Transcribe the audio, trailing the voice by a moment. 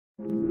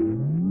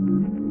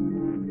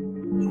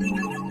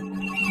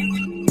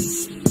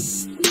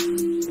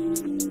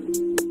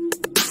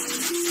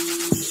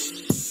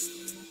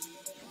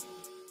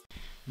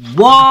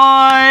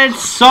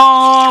What's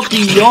up,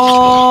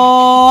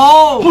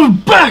 y'all? We're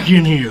back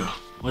in here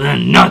with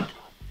another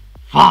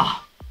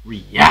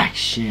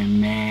reaction,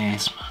 man.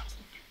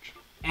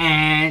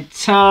 And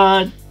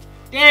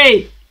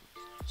today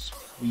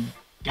we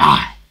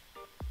got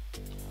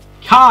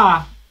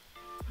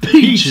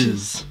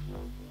peaches.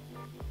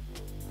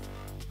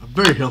 A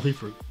very healthy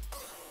fruit.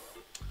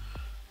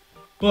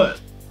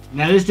 But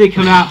now this did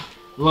come out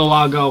a little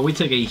while ago. We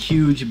took a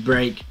huge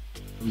break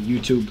from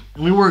YouTube.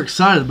 And we were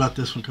excited about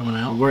this one coming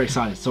out. We're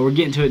excited. So we're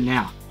getting to it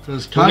now.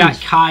 Because we got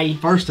Kai,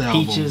 first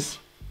album Peaches.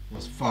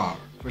 Was fire.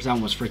 First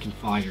album was freaking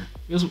fire.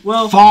 It was,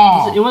 well,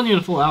 fire. It wasn't even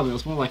a full album. It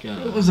was more like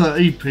a... It was an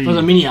EP. It was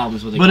a mini album.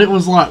 But it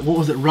was like, what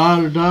was it,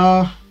 Ride or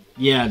Die?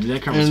 Yeah, dude,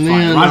 that cover was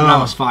fire. Ride or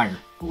Die was fire.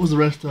 What was the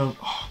rest of it?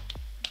 Oh.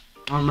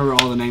 I don't remember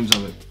all the names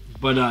of it.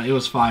 But it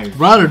was fire.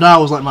 Ride or Die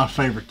was like my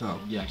favorite though.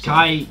 Yeah, so.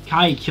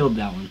 Kai killed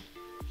that one.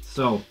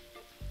 So,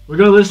 we're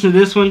going to listen to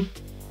this one.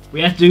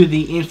 We have to do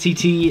the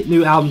NCT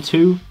new album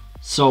too.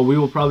 So we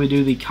will probably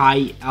do the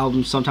Kai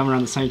album sometime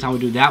around the same time we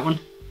do that one.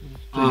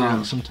 Figure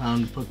out some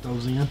time to put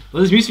those in.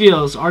 But this music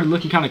video is already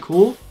looking kind of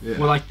cool. Yeah.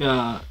 With like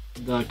the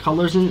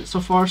colors in it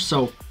so far.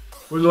 So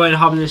we're going to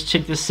hop in this,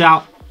 check this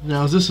out.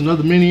 Now is this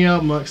another mini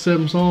album, like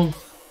 7 songs?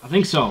 I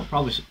think so.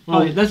 Probably.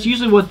 That's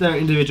usually what their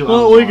individual.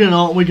 Well,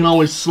 we can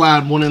always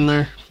slide one in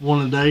there,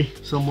 one a day,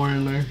 somewhere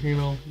in there. You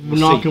know, we're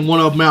knocking one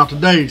of them out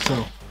today.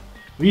 So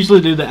we usually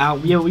do the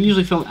album. Yeah, we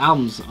usually film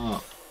albums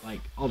like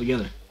all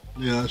together.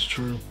 Yeah, that's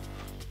true.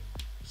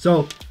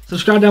 So,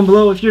 subscribe down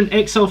below if you're an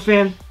EXO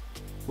fan.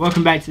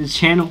 Welcome back to the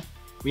channel.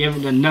 We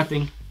haven't done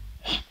nothing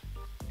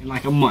in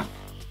like a month.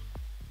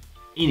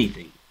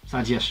 Anything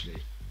besides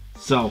yesterday.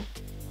 So,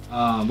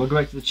 we'll go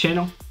back to the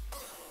channel.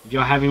 If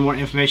y'all have any more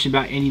information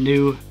about any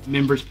new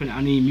members putting out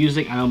any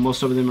music, I know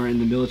most of them are in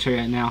the military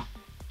right now.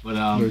 But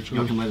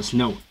y'all can let us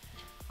know.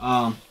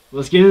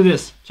 Let's get into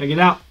this. Check it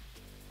out.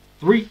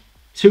 3,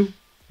 2,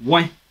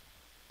 1,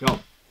 go.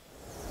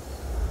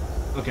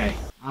 Okay,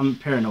 I'm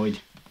paranoid.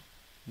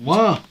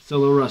 Wow. Still a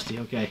little rusty,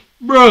 okay.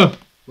 Bruh. A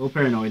little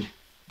paranoid.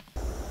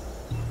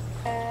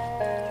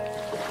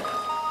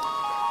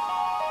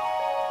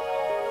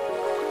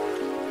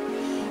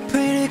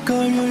 Pretty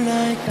girl, you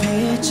like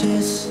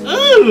peaches.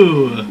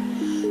 Ooh.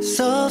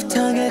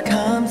 Soft하게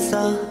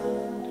감싸.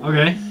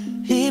 Okay.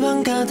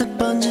 입안 가득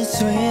번진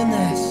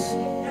sweetness.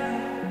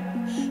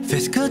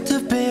 Feels good to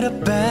be the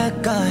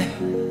bad guy.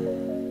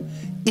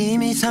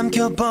 이미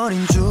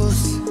삼켜버린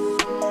juice.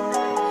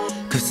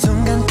 그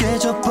순간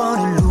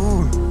깨져버린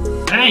룰.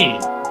 Hey.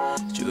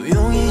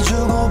 조용히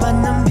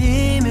주고받는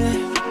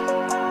비밀.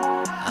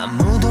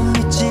 아무도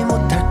믿지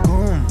못할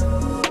꿈.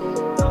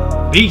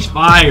 Beach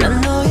fire.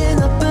 난 너의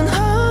나쁜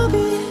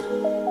hobby.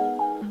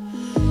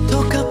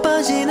 독하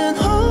빠지는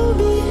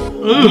hobby.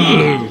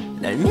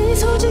 날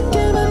미소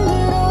짓게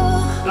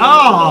만들어.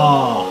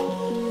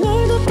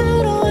 널 더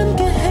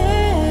끌어안게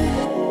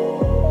해.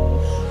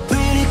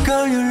 Pretty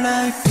girl, you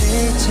like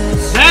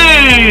peaches.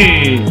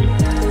 Hey.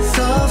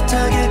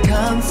 소프트하게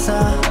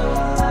감싸.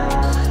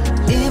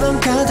 입안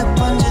가득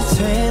번진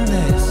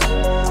sweetness.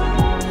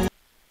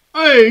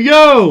 Hey,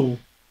 yo!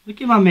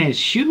 Look at my man's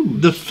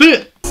shoes. The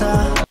fit.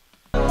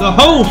 The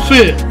whole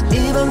fit.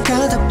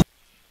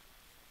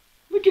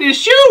 Look at his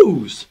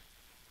shoes.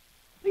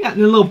 They got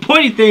the little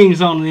pointy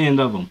things on the end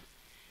of them.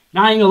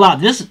 Now I ain't gonna lie,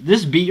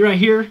 this beat right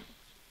here,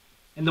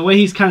 and the way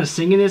he's kind of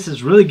singing this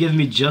is really giving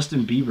me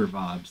Justin Bieber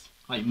vibes,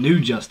 like new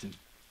Justin.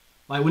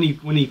 Like when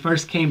he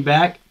first came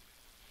back,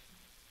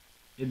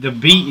 the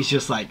beat is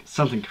just like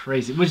something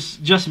crazy.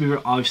 Which Justin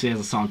Bieber obviously has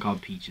a song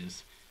called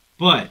Peaches,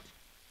 but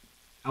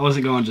I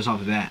wasn't going just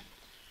off of that.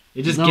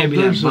 It just gave me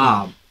that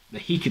vibe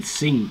that he could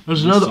sing.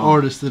 There's another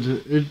artist that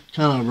it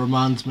kind of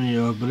reminds me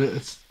of, but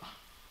it's...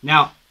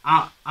 Now,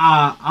 I'm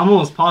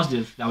almost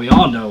positive that we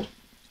all know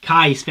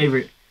Kai's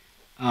favorite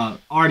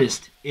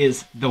artist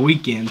is The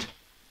Weeknd.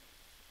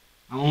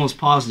 I'm almost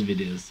positive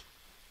it is.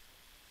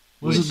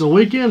 Was it The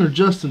Weeknd or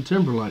Justin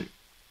Timberlake?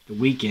 The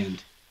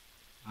Weeknd.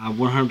 I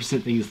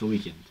 100% think it's The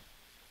Weeknd.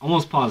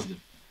 Almost positive.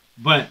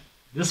 But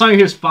this song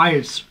here is fire.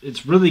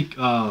 It's really it's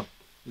a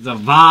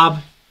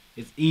vibe.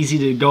 It's easy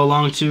to go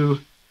along to.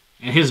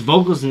 And his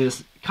vocals in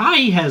this,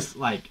 Kai has,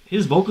 like,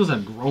 his vocals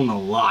have grown a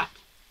lot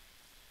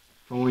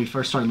from when we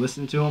first started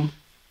listening to him.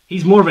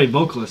 He's more of a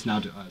vocalist now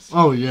to us.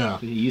 Oh, yeah.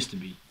 Than he used to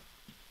be.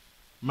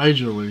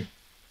 Majorly.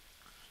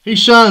 He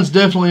shines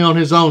definitely on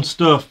his own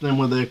stuff than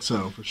with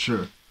EXO, for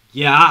sure.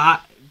 Yeah,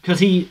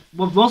 because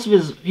most of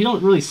his, he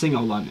don't really sing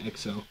a lot in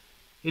EXO.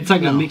 It's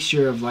like a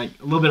mixture of, like,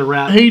 a little bit of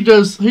rap.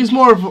 He's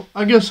more of,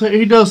 I guess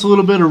he does a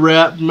little bit of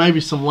rap,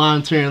 maybe some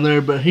lines here and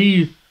there, but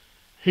he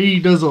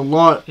does a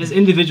lot. His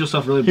individual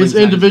stuff really brings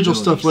his individual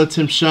stuff lets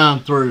him shine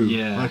through.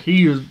 Yeah. Like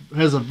he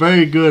has a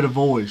very good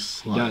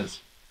voice. He does.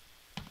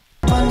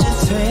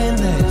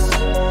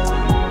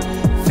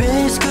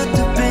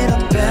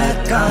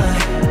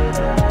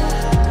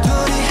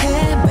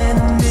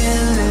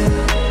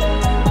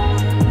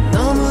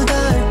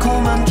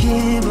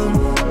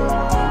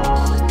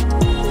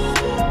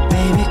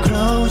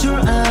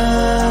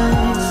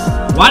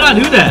 Why'd I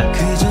do that?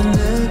 그저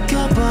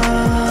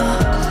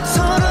느껴봐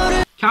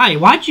서로를 Kai,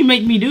 why'd you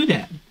make me do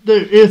that?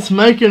 Dude, it's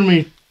making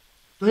me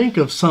think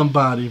of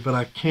somebody, but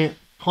I can't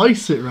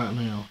place it right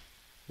now.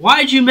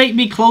 Why'd you make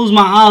me close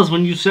my eyes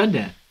when you said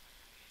that?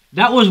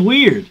 That was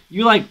weird.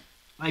 You like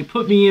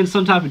put me in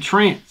some type of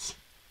trance.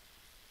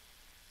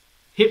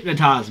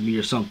 Hypnotized me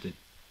or something.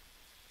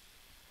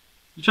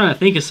 You're trying to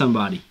think of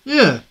somebody.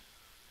 Yeah.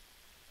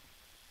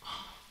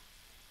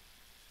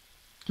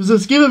 Because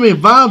it's giving me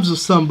vibes of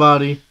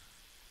somebody,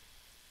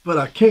 but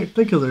I can't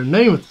think of their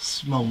name at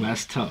this moment.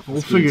 That's tough.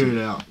 We'll figure it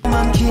out.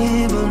 만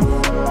기분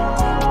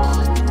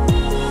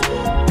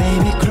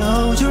Baby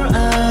close your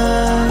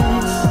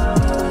eyes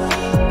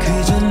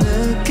그저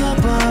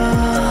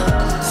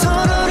느껴봐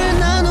서로를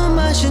나눠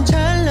마신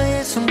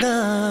찰나의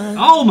순간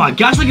Oh my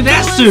gosh, look at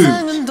that suit!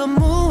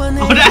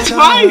 Oh, that's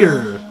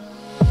fire!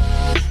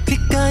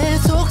 귓가에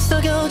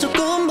속삭여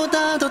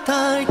조금보다 더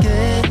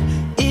달게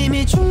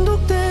이미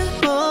중독돼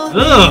버린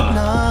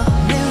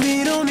나내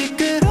위로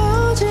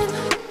미끄러진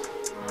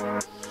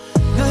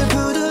널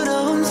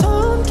부드러운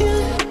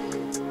손길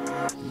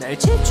날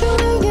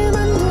집중하게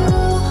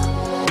만들어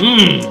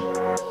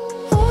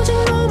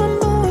어제로만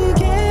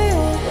보이게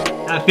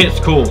That fits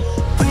cool.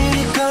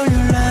 Pretty girl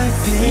you like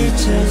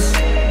peaches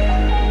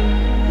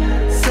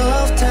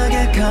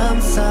soft하게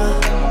감싸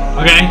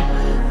Okay.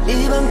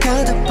 입안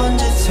가득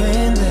번진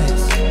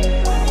sweetness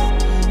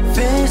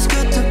Feels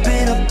good to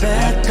be the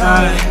bad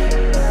guy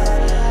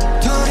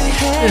둘이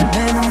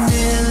헤매는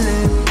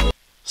feeling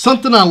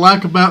Something I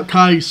like about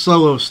Kai's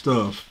solo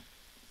stuff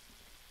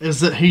is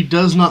that he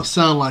does not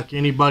sound like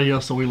anybody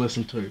else that we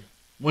listen to.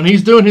 When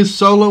he's doing his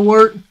solo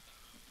work,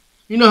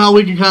 you know how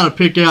we can kind of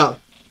pick out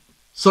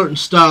certain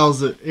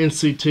styles that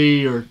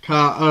NCT or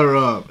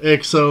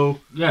EXO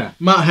Yeah.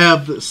 might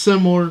have that's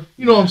similar.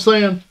 You know what I'm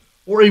saying?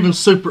 Or even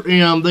Super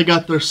M, they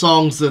got their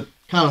songs that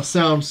kind of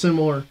sound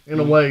similar in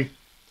a way.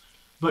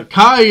 But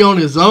Kai on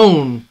his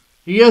own,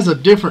 he has a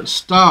different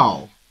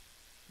style.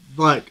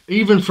 Like,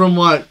 even from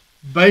like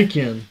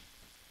Bacon,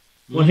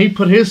 when he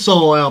put his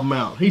solo album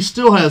out, he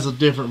still has a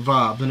different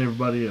vibe than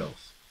everybody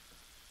else.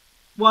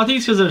 Well, I think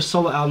it's because their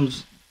solo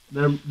albums,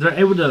 they're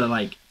able to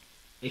like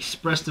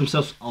express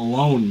themselves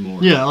alone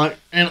more. Yeah, like,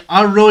 and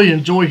I really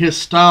enjoy his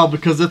style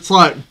because it's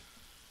like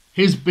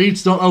his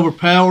beats don't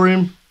overpower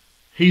him.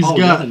 He's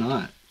got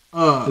not.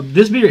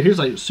 This beat right here is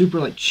like super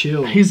like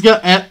chill. He's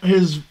got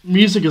his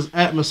music is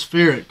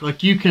atmospheric.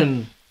 Like you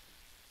can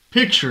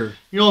picture.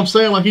 You know what I'm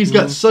saying? Like he's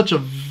got such a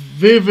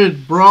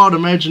vivid, broad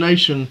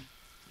imagination.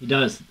 He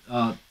does.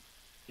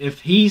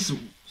 If he's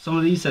some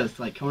of these that's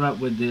like coming up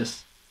with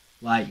this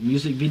like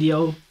music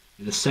video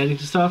and the settings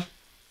and stuff,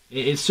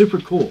 it's super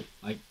cool.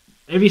 Like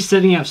every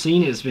setting I've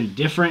seen has been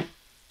different,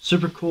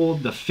 super cool.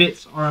 The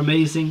fits are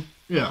amazing.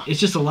 Yeah, It's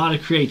just a lot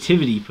of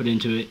creativity put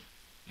into it,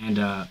 and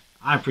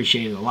I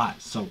appreciate it a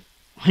lot. So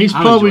he's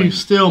I'm probably enjoying it.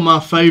 still my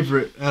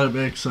favorite out of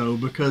EXO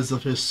because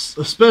of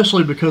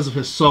especially because of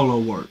his solo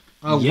work.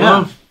 I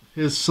love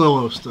his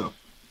solo stuff.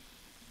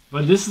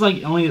 But this is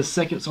like only the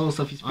second solo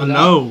stuff he's put I out.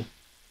 know,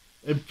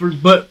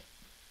 but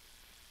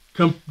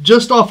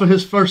just off of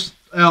his first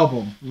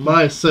album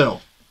by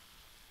itself,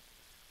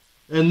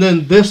 and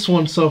then this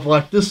one. So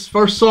like this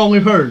first song we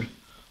heard,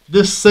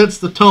 this sets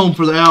the tone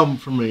for the album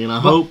for me, and I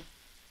hope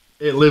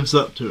it lives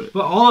up to it.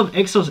 But all of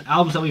EXO's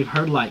albums that we've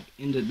heard, like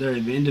their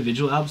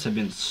individual albums, have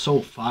been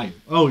so fire.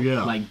 Oh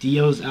yeah, Like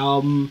Dio's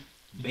album,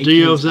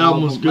 Dio's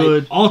album was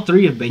good. Like, all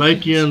three of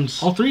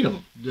Bacon's. All three of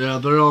them. Yeah,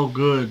 they're all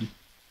good.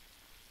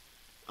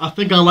 I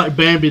think I like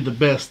Bambi the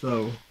best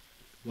though.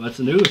 Well, that's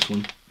the newest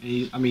one.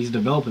 And he's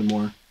developing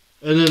more.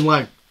 And then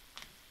like,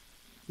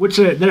 Which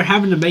they're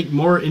having to make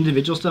more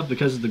individual stuff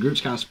because the group's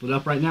kind of split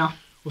up right now.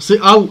 well, see,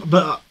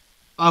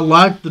 I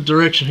like the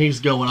direction he's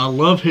going. I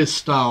love his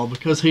style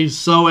because he's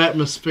so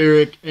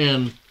atmospheric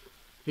and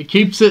he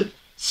keeps it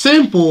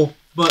simple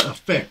but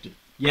effective.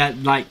 Yeah,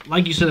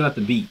 like you said about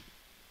the beat.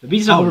 The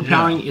beat's not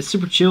overpowering. Yeah. It's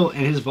super chill,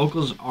 and his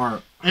vocals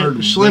are heard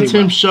It lets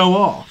him show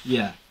off.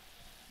 Yeah.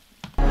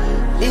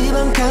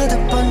 입안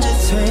가득 번진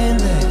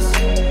sweetness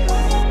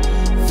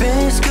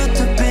Feels good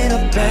to be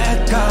the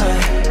bad guy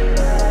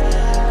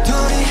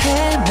둘이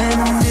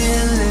헤매는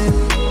feeling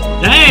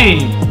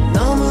Dang!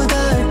 너무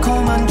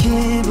달콤한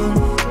기분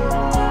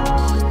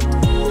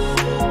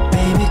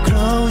Baby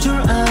close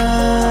your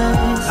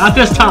eyes Not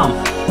this time.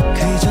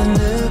 그저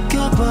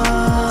느껴봐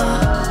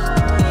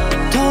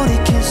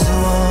돌이킬 수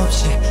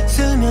없이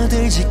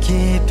스며들지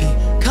깊이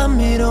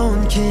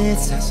감미로운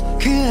kisses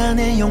그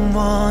안에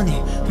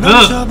영원히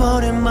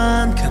멈춰버릴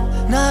만큼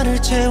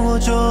나를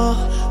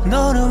채워줘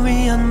너를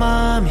위한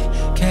마음이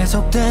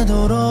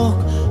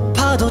계속되도록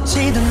파도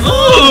치든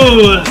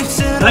Ooh!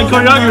 That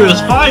choreography was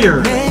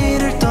fire!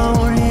 내일을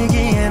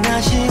떠올리기엔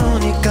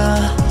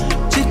아쉬우니까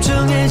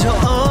집중해줘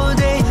all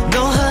day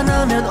너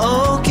하나면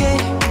okay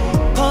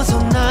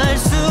벗어날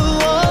수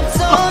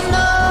없어 너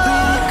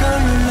Pretty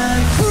girl you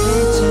like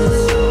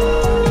peaches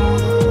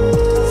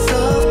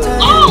soft하게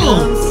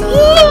감싸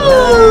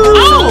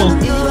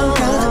입안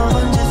가득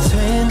번진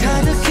sweetness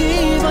가득히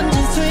번진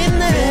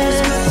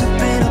sweetness It's good to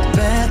be the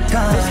bad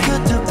guy It's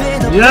good to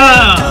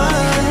Yeah!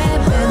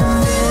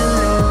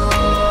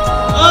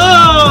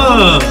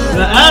 Oh!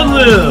 The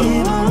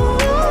ad-lib!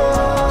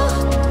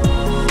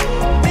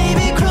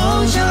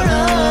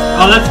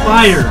 Oh, that's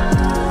fire!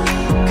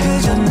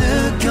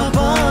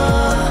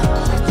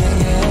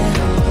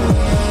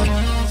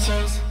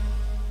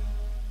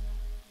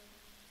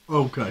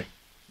 Okay.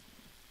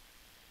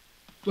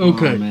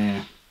 Okay. Oh,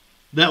 man.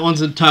 That one's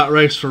a tight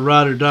race for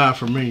Ride or Die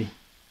for me.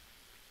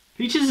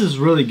 Peaches is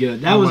really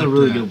good. That was a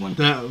really good one.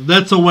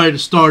 That's a way to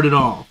start it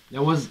off.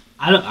 That was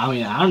I don't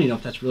even know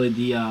if that's really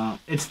the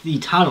it's the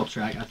title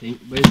track, I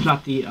think, but it's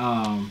not the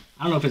I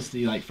don't know if it's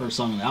the like first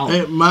song of the album.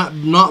 It might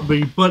not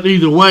be, but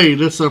either way,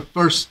 that's a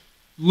first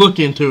look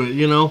into it,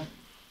 you know.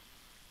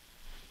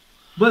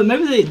 But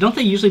maybe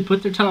they usually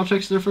put their title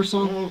tracks to their first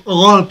song? A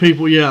lot of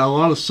people, yeah, a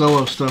lot of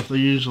solo stuff they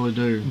usually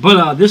do.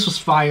 But this was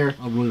fire.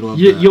 I really love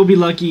that. You'll be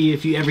lucky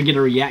if you ever get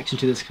a reaction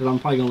to this because I'm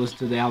probably gonna listen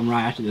to the album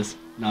right after this.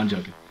 No, I'm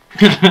joking.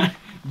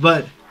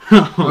 But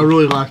I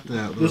really like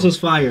that. This was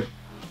fire.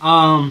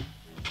 I'm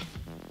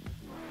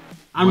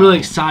really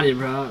excited,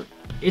 bro.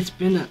 It's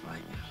been like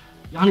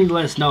y'all need to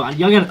let us know.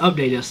 Y'all gotta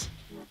update us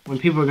when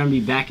people are gonna be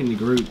back in the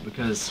group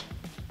because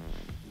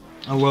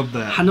I love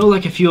that. I know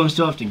like a few of them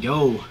still have to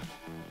go,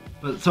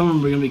 but some of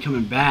them are gonna be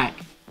coming back.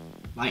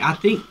 Like I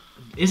think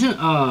isn't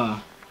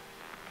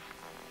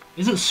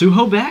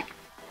Suho back?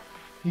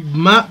 He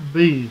might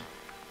be.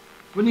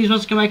 Wasn't he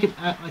supposed to come back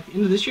at like the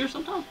end of this year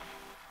sometime?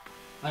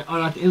 Like or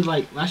at the end of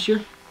like last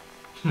year?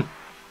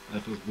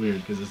 That feels weird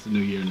because it's the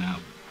new year now.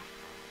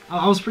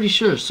 I was pretty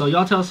sure. So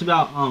y'all tell us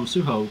about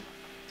Suho.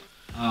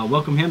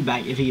 Welcome him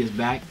back if he is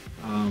back.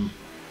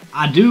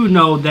 I do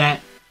know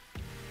that.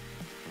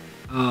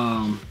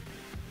 Who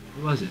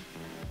was it?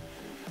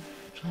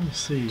 I'm trying to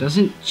see.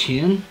 Doesn't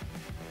Chin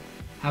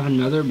have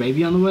another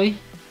baby on the way?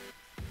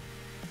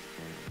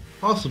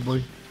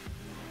 Possibly.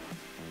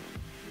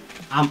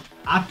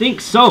 I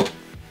think so.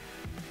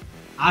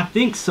 I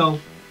think so.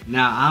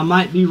 Now I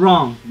might be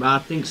wrong, but I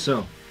think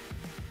so.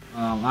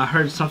 I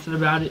heard something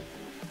about it.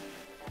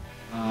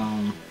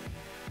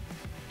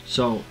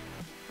 So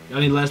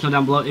y'all need to let us know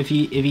down below if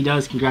he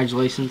does.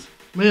 Congratulations.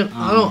 Man,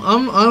 I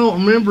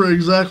don't remember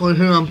exactly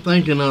who I'm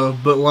thinking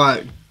of, but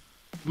like,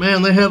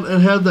 man, it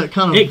had that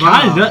kind of. It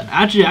kind of does.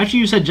 Actually,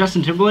 you said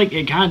Justin Timberlake.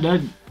 It kind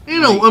of does.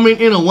 You know, I mean,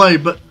 in a way,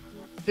 but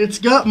it's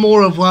got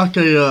more of like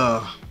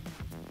a.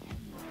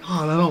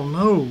 God, I don't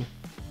know.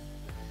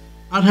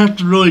 I'd have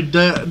to really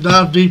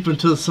dive deep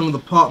into some of the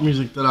pop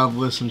music that I've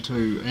listened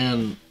to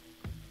and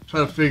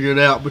try to figure it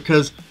out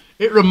because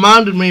it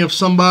reminded me of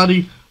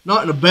somebody,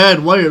 not in a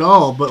bad way at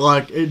all, but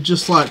like it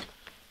just like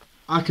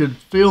I could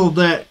feel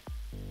that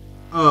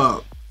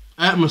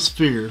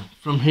atmosphere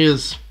from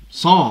his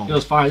song. It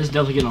was fire. This is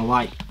definitely getting a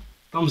like.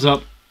 Thumbs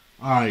up.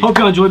 Alright. Hope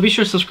y'all enjoyed. Be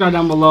sure to subscribe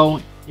down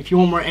below. If you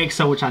want more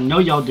EXO, which I know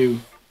y'all do,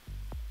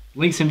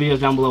 links and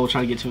videos down below. We'll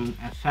try to get to them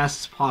as fast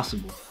as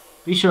possible.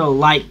 Be sure to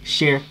like,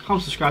 share,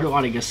 comment, subscribe to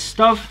all the good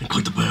stuff. And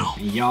click the bell.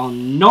 And y'all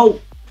know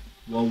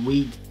what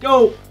we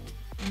do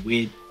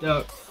with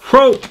the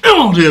pro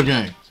MTOPIA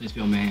gang. So it's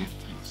Phil, man.